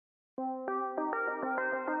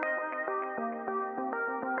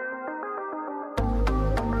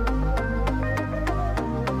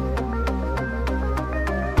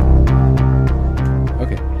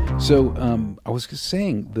So I was just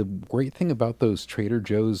saying, the great thing about those Trader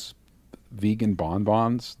Joe's vegan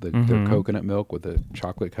bonbons, their coconut milk with the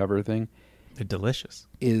chocolate cover thing, They're delicious.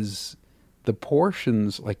 is the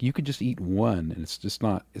portions, like you could just eat one and it's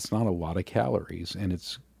not a lot of calories and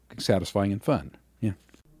it's satisfying and fun. Yeah.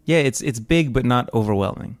 Yeah, it's big but not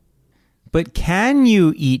overwhelming. But can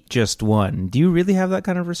you eat just one? Do you really have that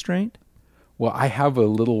kind of restraint? Well, I have a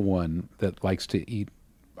little one that likes to eat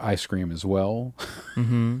ice cream as well.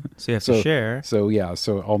 Mm-hmm. So you have to share. So yeah,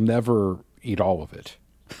 so I'll never eat all of it.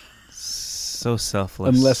 So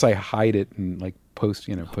selfless. Unless I hide it and like put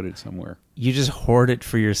it somewhere. You just hoard it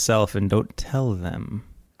for yourself and don't tell them.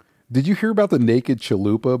 Did you hear about the naked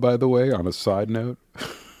chalupa, by the way, on a side note?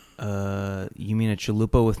 You mean a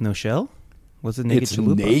chalupa with no shell? What's a naked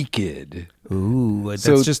chalupa? It's naked. Ooh, that's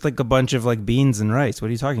just like a bunch of like beans and rice. What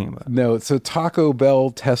are you talking about? No, so Taco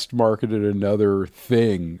Bell test marketed another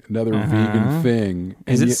thing, vegan thing.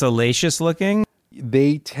 Is it salacious looking?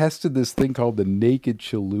 They tested this thing called the naked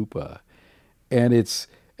chalupa, and it's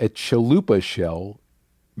a chalupa shell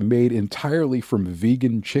made entirely from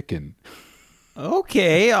vegan chicken.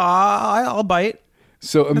 Okay, I'll bite.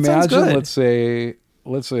 So imagine, let's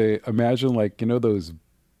say, imagine like, those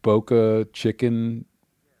Boca chicken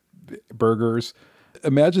burgers.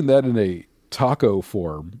 Imagine that in a taco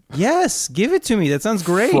form. Yes, give it to me. That sounds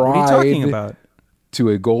great. What are you talking about? To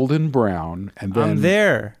a golden brown, and then I'm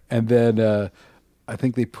there. And then I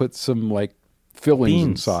think they put some like fillings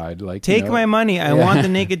inside. Like, take my money. I want the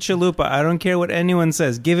naked chalupa. I don't care what anyone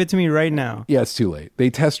says. Give it to me right now. Yeah, it's too late. They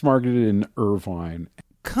test marketed it in Irvine.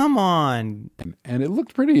 Come on. And it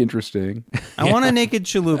looked pretty interesting. I want a naked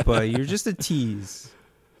chalupa. You're just a tease.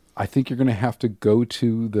 I think you're going to have to go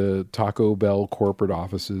to the Taco Bell corporate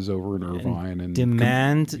offices over in Irvine and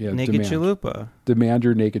demand naked chalupa. Demand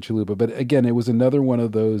your naked chalupa. But again, it was another one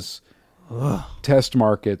of those test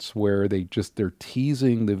markets where they're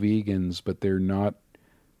teasing the vegans, but they're not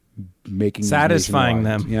satisfying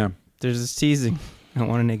them. Yeah, there's this teasing. I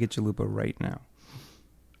want a naked chalupa right now.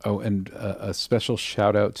 Oh, and a special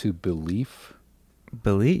shout out to Belief.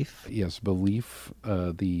 Belief? Yes, Belief,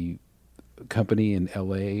 the company in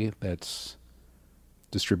LA that's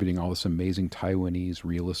distributing all this amazing Taiwanese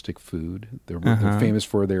realistic food. They're famous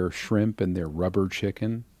for their shrimp and their rubber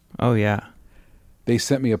chicken. Oh, yeah. They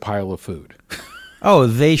sent me a pile of food. Oh,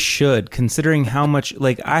 they should, considering how much,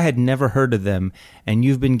 like, I had never heard of them, and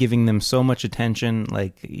you've been giving them so much attention,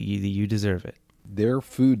 like, you deserve it. Their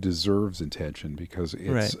food deserves attention because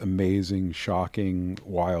it's amazing, shocking,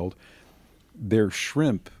 wild. Their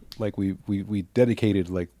shrimp, like we dedicated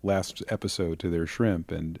like last episode to their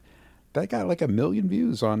shrimp, and that got like 1 million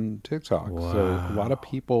views on TikTok. Wow. So a lot of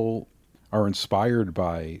people are inspired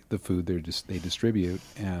by the food they distribute,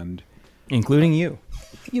 and including you.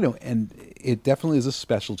 And it definitely is a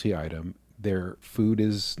specialty item. Their food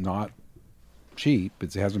is not cheap.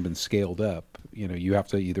 It hasn't been scaled up. You have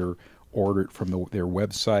to either order it from their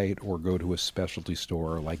website or go to a specialty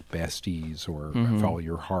store like Besties or Follow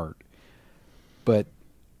Your Heart. But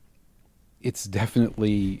it's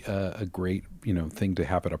definitely a great, thing to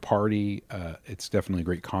have at a party. It's definitely a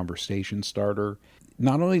great conversation starter.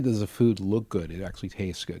 Not only does the food look good, it actually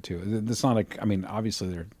tastes good too. It's not like, obviously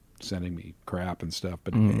they're sending me crap and stuff,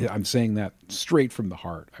 but I'm saying that straight from the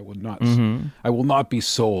heart. I will not be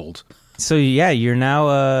sold. So yeah, you're now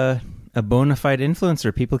a bona fide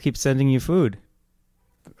influencer. People keep sending you food.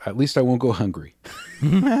 At least I won't go hungry.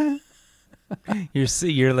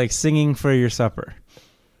 You're like singing for your supper.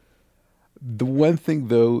 The one thing,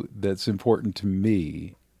 though, that's important to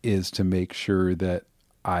me is to make sure that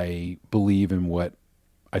I believe in what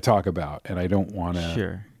I talk about, and I don't want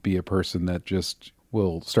to be a person that just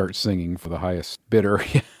will start singing for the highest bidder.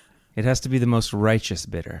 It has to be the most righteous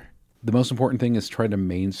bidder. The most important thing is try to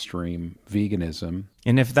mainstream veganism.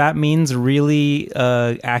 And if that means really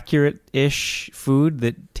accurate-ish food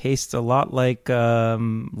that tastes a lot like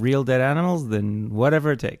real dead animals, then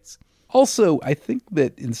whatever it takes. Also, I think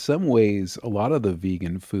that in some ways, a lot of the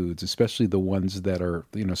vegan foods, especially the ones that are,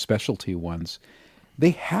 specialty ones, they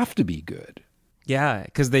have to be good. Yeah,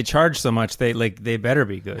 because they charge so much, they better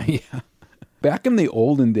be good. Yeah. Back in the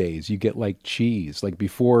olden days, you get like cheese, like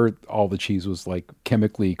before all the cheese was like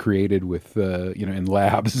chemically created with, in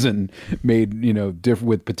labs and made, different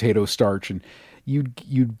with potato starch, and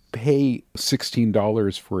you'd pay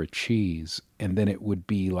 $16 for a cheese, and then it would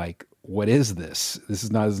be like, what is this?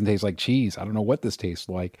 Doesn't taste like cheese. I don't know what this tastes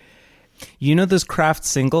like. Those Kraft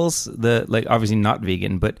singles, obviously not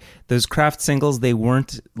vegan, but those Kraft singles, they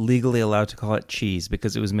weren't legally allowed to call it cheese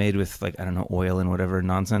because it was made with oil and whatever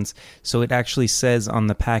nonsense. So it actually says on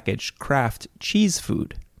the package, Kraft cheese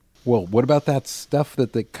food. Well, what about that stuff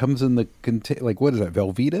that comes in the like what is that,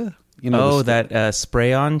 Velveeta? Oh, that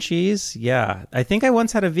spray-on cheese? Yeah. I think I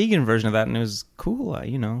once had a vegan version of that, and it was cool.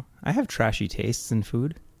 I have trashy tastes in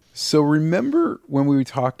food. So remember when we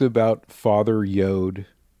talked about Father Yod?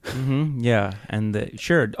 Yeah, and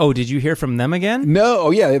sure. Oh, did you hear from them again? No.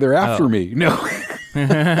 Oh, yeah, they're after me. No.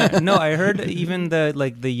 No, I heard even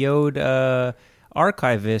the Yod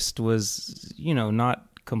archivist was, not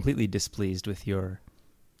completely displeased with your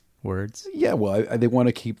words. Yeah, well, they want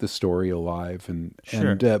to keep the story alive,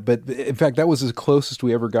 Sure. but in fact, that was as closest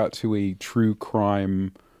we ever got to a true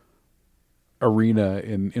crime arena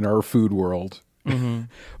in our food world. Mm-hmm.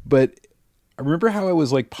 But I remember how I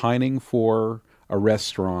was like pining for a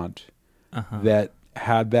restaurant that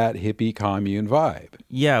had that hippie commune vibe.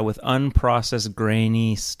 Yeah, with unprocessed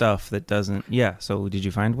grainy stuff that doesn't. Yeah. So did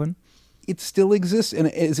you find one? It still exists, and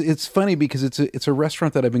it's funny because it's a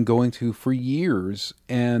restaurant that I've been going to for years,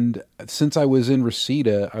 and since I was in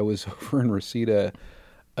Reseda, I was over in Reseda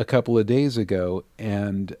a couple of days ago,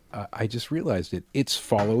 and I just realized it's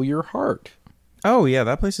Follow Your Heart. Oh yeah,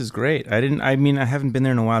 that place is great. I haven't been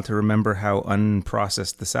there in a while to remember how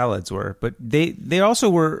unprocessed the salads were, but they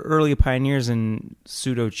also were early pioneers in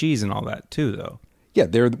pseudo cheese and all that too, though. Yeah,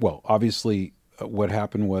 obviously what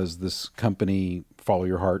happened was this company, Follow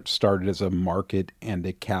Your Heart, started as a market and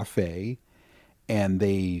a cafe, and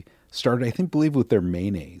they started, I believe, with their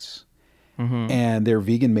mayonnaise. And their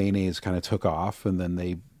vegan mayonnaise kind of took off, and then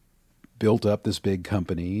they built up this big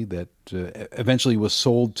company that eventually was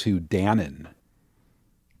sold to Dannon.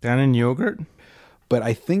 Dannon yogurt? But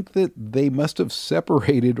I think that they must have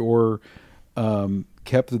separated or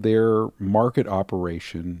kept their market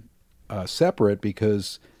operation separate,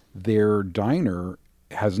 because their diner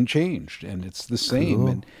hasn't changed, and it's the same. Cool.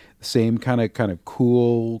 And the same kind of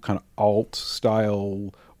cool, kind of alt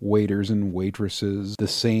style waiters and waitresses, the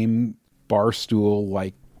same bar stool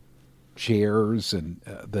like chairs, and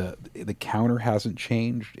the counter hasn't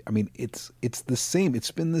changed. I mean, it's the same.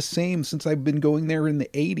 It's been the same since I've been going there in the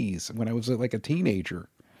 80s when I was like a teenager.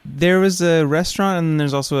 There was a restaurant, and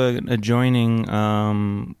there's also an adjoining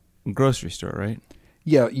grocery store, right?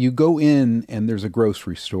 Yeah, you go in and there's a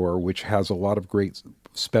grocery store which has a lot of great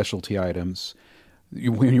specialty items.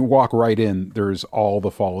 When you walk right in, there's all the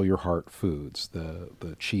Follow Your Heart foods,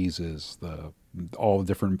 the cheeses, all the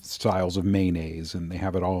different styles of mayonnaise, and they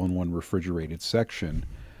have it all in one refrigerated section.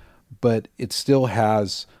 But it still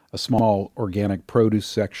has a small organic produce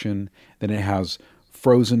section. Then it has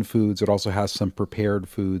frozen foods. It also has some prepared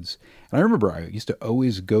foods. And I remember I used to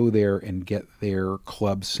always go there and get their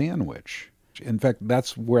club sandwich. In fact,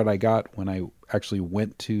 that's what I got when I actually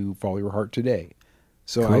went to Follow Your Heart today.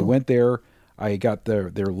 So Cool. I went there, I got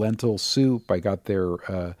their lentil soup, I got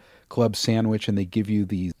their club sandwich, and they give you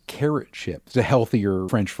these carrot chips. It's a healthier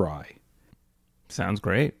French fry. Sounds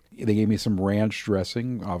great. They gave me some ranch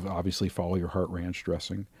dressing, obviously Follow Your Heart ranch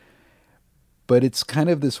dressing. But it's kind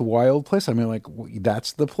of this wild place. I mean, like,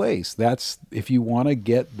 that's the place. That's, if you want to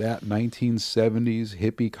get that 1970s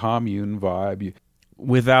hippie commune vibe.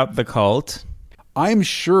 Without the cult. I'm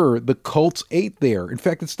sure the cults ate there. In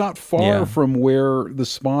fact, it's not far from where the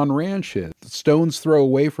Spahn Ranch is. Stone's throw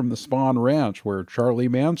away from the Spahn Ranch, where Charlie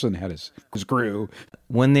Manson had his crew.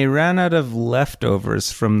 When they ran out of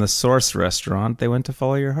leftovers from the Source restaurant, they went to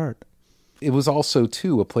Follow Your Heart. It was also,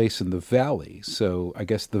 too, a place in the Valley. So I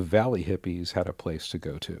guess the Valley hippies had a place to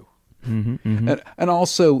go to. And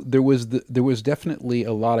also, there was definitely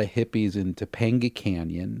a lot of hippies in Topanga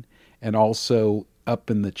Canyon, and also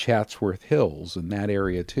up in the Chatsworth Hills in that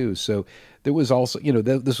area too. So there was also,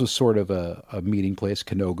 this was sort of a meeting place.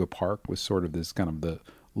 Canoga Park was sort of this kind of the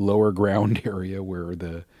lower ground area where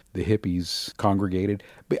the hippies congregated.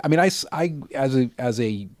 But I mean, I as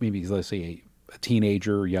a maybe let's say a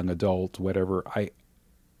teenager, young adult, whatever, I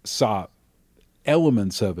saw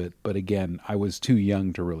elements of it, but again, I was too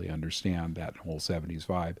young to really understand that whole 70s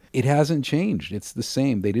vibe. It hasn't changed. It's the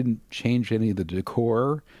same. They didn't change any of the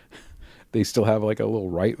decor. They still have like a little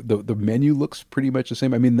the menu looks pretty much the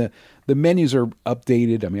same. I mean, the menus are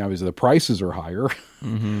updated. I mean, obviously the prices are higher,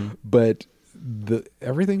 but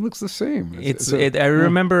everything looks the same. I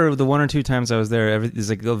remember the one or two times I was there, it's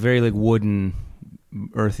like a very like wooden,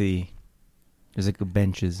 earthy. There's like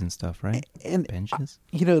benches and stuff, right? And benches.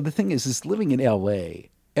 The thing is living in L.A.,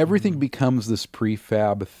 everything becomes this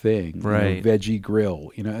prefab thing, right? Veggie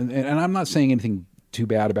Grill, and I'm not saying anything too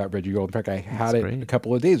bad about Veggie Grill. In fact, I had it a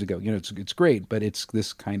couple of days ago. It's great, but it's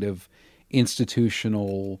this kind of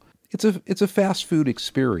institutional. It's a fast food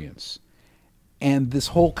experience, and this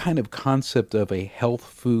whole kind of concept of a health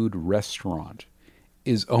food restaurant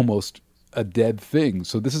is almost a dead thing.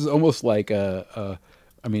 So this is almost like a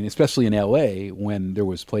I mean, especially in LA when there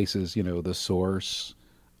was places, the Source,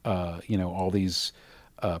 all these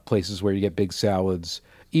places where you get big salads.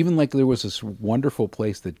 Even like there was this wonderful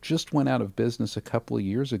place that just went out of business a couple of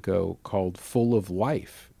years ago called Full of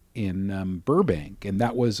Life in Burbank. And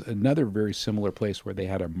that was another very similar place where they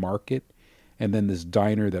had a market and then this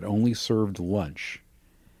diner that only served lunch.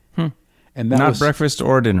 And that Not breakfast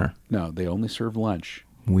or dinner. No, they only served lunch.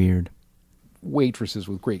 Weird. Waitresses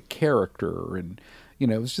with great character, and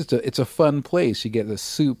it's a fun place. You get a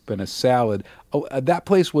soup and a salad. That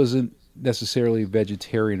place wasn't necessarily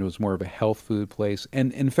vegetarian. It was more of a health food place.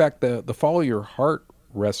 And in fact, the Follow Your Heart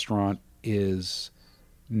restaurant is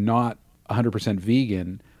not 100%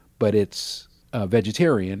 vegan, but it's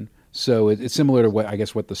vegetarian. So it's similar to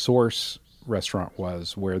what the Source restaurant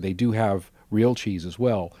was, where they do have real cheese as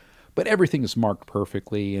well. But everything is marked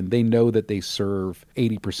perfectly, and they know that they serve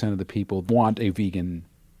 80% of the people want a vegan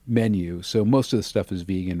menu. So most of the stuff is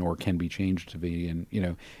vegan or can be changed to vegan,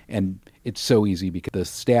 and it's so easy because the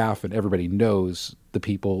staff and everybody knows the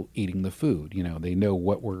people eating the food. They know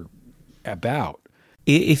what we're about.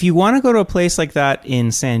 If you want to go to a place like that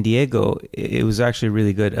in San Diego, it was actually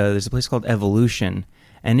really good. There's a place called Evolution,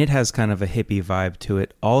 and it has kind of a hippie vibe to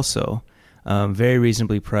it also. Very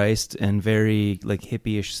reasonably priced and very like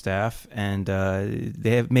hippie-ish staff, and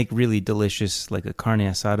they make really delicious like a carne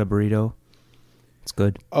asada burrito. It's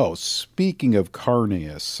good. Oh, speaking of carne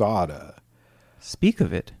asada, speak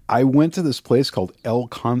of it. I went to this place called El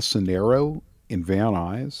Cocinero in Van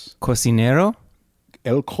Nuys. Cocinero?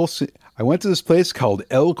 I went to this place called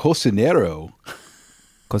El Cocinero.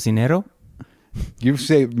 Cocinero? You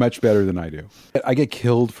say it much better than I do. I get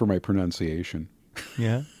killed for my pronunciation.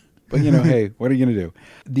 Yeah. But, hey, what are you going to do?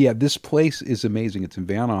 Yeah, this place is amazing. It's in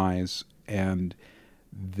Van Nuys, and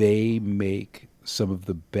they make some of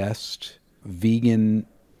the best vegan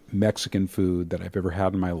Mexican food that I've ever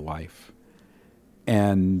had in my life.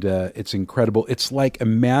 And it's incredible. It's like,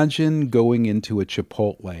 imagine going into a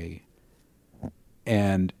Chipotle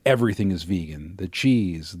and everything is vegan. The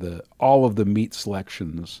cheese, all of the meat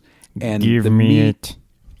selections. And Give the me meat, it.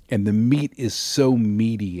 And the meat is so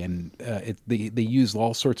meaty, and they use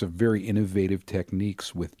all sorts of very innovative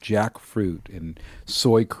techniques with jackfruit and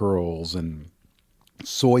soy curls and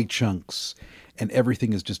soy chunks, and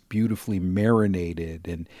everything is just beautifully marinated.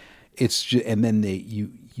 And it's just, and then there's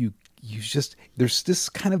this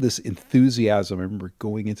kind of this enthusiasm. I remember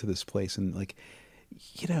going into this place and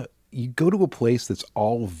you go to a place that's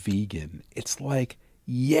all vegan. It's like,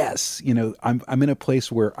 yes, I'm in a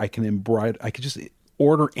place where I can just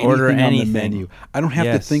order anything on the menu. I don't have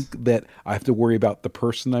to think that I have to worry about the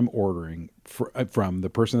person I'm ordering from, the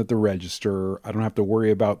person at the register. I don't have to worry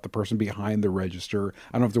about the person behind the register.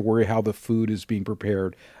 I don't have to worry how the food is being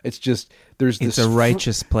prepared. It's just, it's a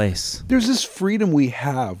righteous place. There's this freedom we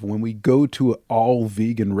have when we go to an all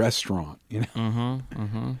vegan restaurant,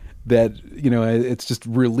 that, it's just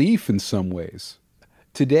relief in some ways.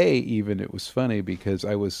 Today, even, it was funny because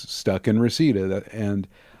I was stuck in Reseda, and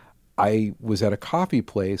I was at a coffee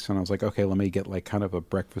place, and I was like, okay, let me get like kind of a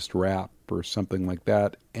breakfast wrap or something like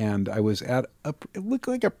that. And I was at it looked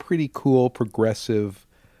like a pretty cool progressive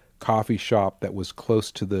coffee shop that was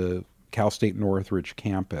close to the Cal State Northridge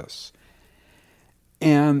campus.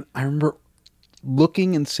 And I remember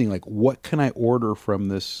looking and seeing like, what can I order from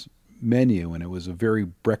this menu? And it was a very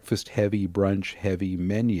breakfast heavy, brunch heavy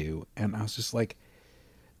menu. And I was just like,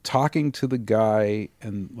 talking to the guy,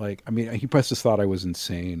 and like, I mean, he must have thought I was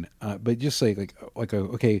insane, but just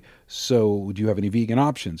okay, so do you have any vegan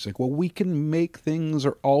options? Like, well, we can make things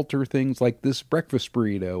or alter things like this breakfast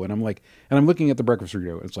burrito. And I'm like, and I'm looking at the breakfast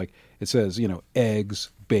burrito. It's like, it says, eggs,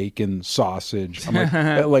 bacon, sausage. I'm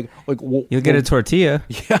like, well, you'll get a tortilla.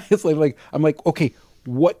 Yeah. It's like, I'm like, okay,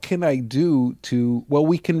 what can I do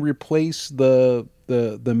we can replace the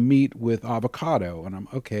meat with avocado. And I'm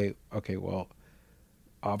okay, well,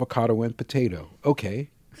 avocado and potato.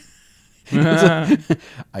 Okay.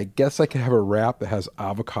 I guess I could have a wrap that has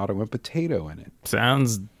avocado and potato in it.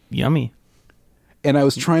 Sounds yummy. And I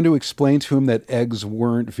was trying to explain to him that eggs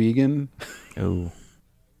weren't vegan. Oh.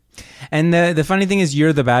 And the funny thing is,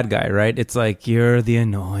 you're the bad guy, right? It's like, you're the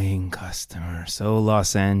annoying customer. So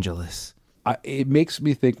Los Angeles. It makes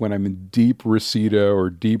me think when I'm in deep Reseda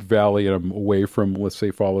or Deep Valley and I'm away from, let's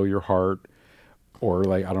say, Follow Your Heart, or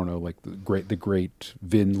like, I don't know, like the great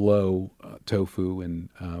Vin Lo tofu, and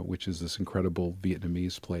which is this incredible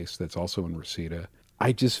Vietnamese place that's also in Reseda.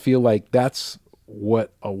 I just feel like that's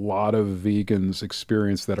what a lot of vegans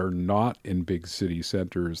experience that are not in big city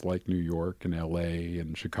centers like New York and LA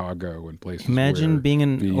and Chicago and places. Imagine being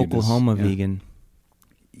an Oklahoma vegan.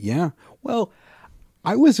 Yeah. Well,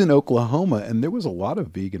 I was in Oklahoma, and there was a lot of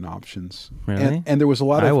vegan options. Really? And there was a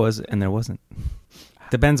lot of... I was, and there wasn't.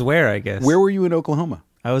 Depends where, I guess. Where were you in Oklahoma?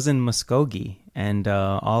 I was in Muskogee, and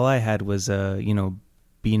all I had was a,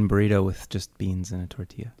 bean burrito with just beans and a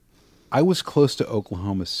tortilla. I was close to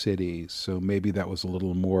Oklahoma City, so maybe that was a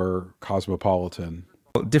little more cosmopolitan.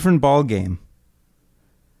 Different ball game.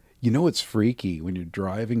 You know, it's freaky when you're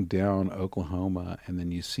driving down Oklahoma and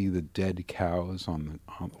then you see the dead cows on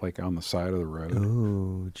the side of the road.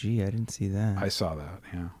 Oh, gee, I didn't see that. I saw that,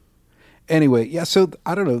 yeah. Anyway, yeah, so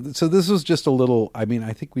I don't know. So this was just a little, I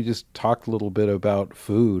think we just talked a little bit about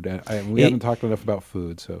food. We haven't talked enough about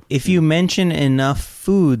food. So if you mention enough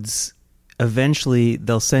foods, eventually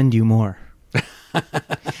they'll send you more.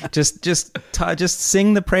 just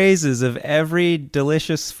sing the praises of every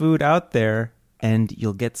delicious food out there, and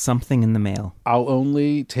you'll get something in the mail. I'll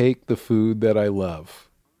only take the food that I love.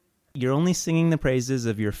 You're only singing the praises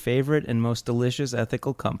of your favorite and most delicious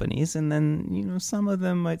ethical companies, and then, some of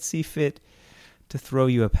them might see fit to throw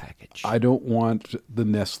you a package. I don't want the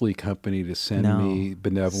Nestle company to send me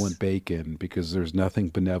benevolent bacon, because there's nothing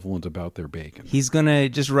benevolent about their bacon. He's going to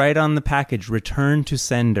just write on the package, return to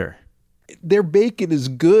sender. Their bacon is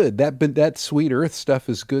good. That Sweet Earth stuff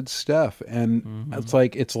is good stuff. And it's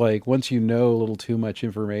like once you know a little too much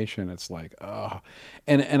information, it's like,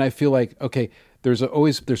 and I feel like, okay,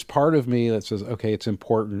 there's part of me that says, okay, it's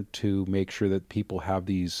important to make sure that people have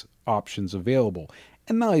these options available.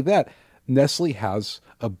 And not only that, Nestle has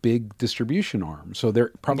a big distribution arm, so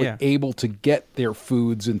they're probably able to get their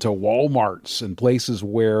foods into Walmarts and places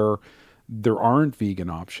where there aren't vegan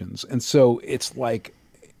options. And so it's like,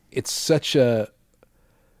 it's such a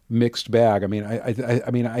mixed bag.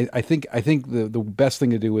 I think the best thing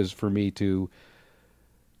to do is for me to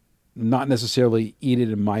not necessarily eat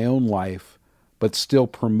it in my own life, but still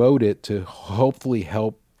promote it to hopefully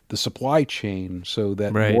help the supply chain so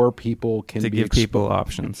that more people can give people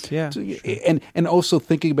options. Yeah. So, and also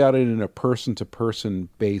thinking about it in a person-to-person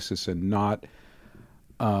basis, and not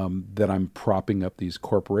that I'm propping up these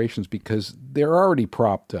corporations, because they're already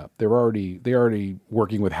propped up. They're already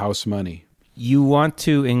working with house money. You want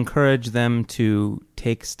to encourage them to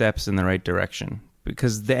take steps in the right direction,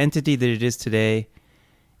 because the entity that it is today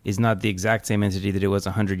is not the exact same entity that it was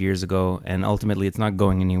 100 years ago, and ultimately it's not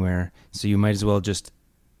going anywhere. So you might as well just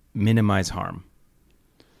minimize harm.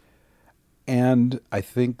 And I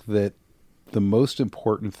think that the most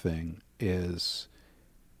important thing is,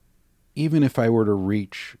 even if I were to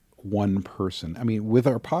reach one person, with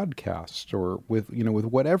our podcast, or with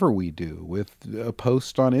whatever we do, with a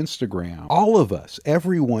post on Instagram, all of us,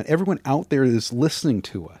 everyone out there that's listening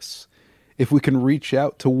to us, if we can reach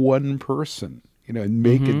out to one person, and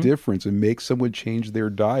make a difference, and make someone change their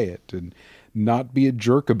diet and not be a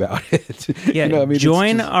jerk about it. Yeah,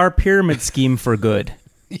 join our pyramid scheme for good.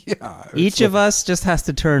 Yeah. Each of us just has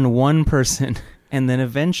to turn one person, and then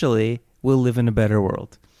eventually we'll live in a better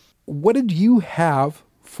world. What did you have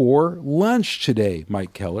for lunch today,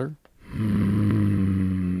 Mike Keller?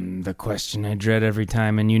 The question I dread every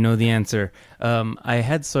time, and you know the answer. I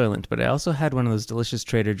had Soylent, but I also had one of those delicious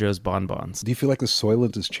Trader Joe's bonbons. Do you feel like the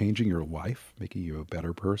Soylent is changing your life, making you a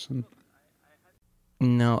better person?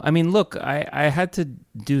 No, look, I had to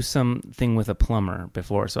do something with a plumber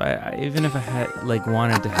before, so I even if I had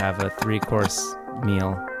wanted to have a 3-course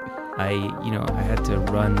meal, I had to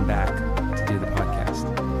run back to do the podcast.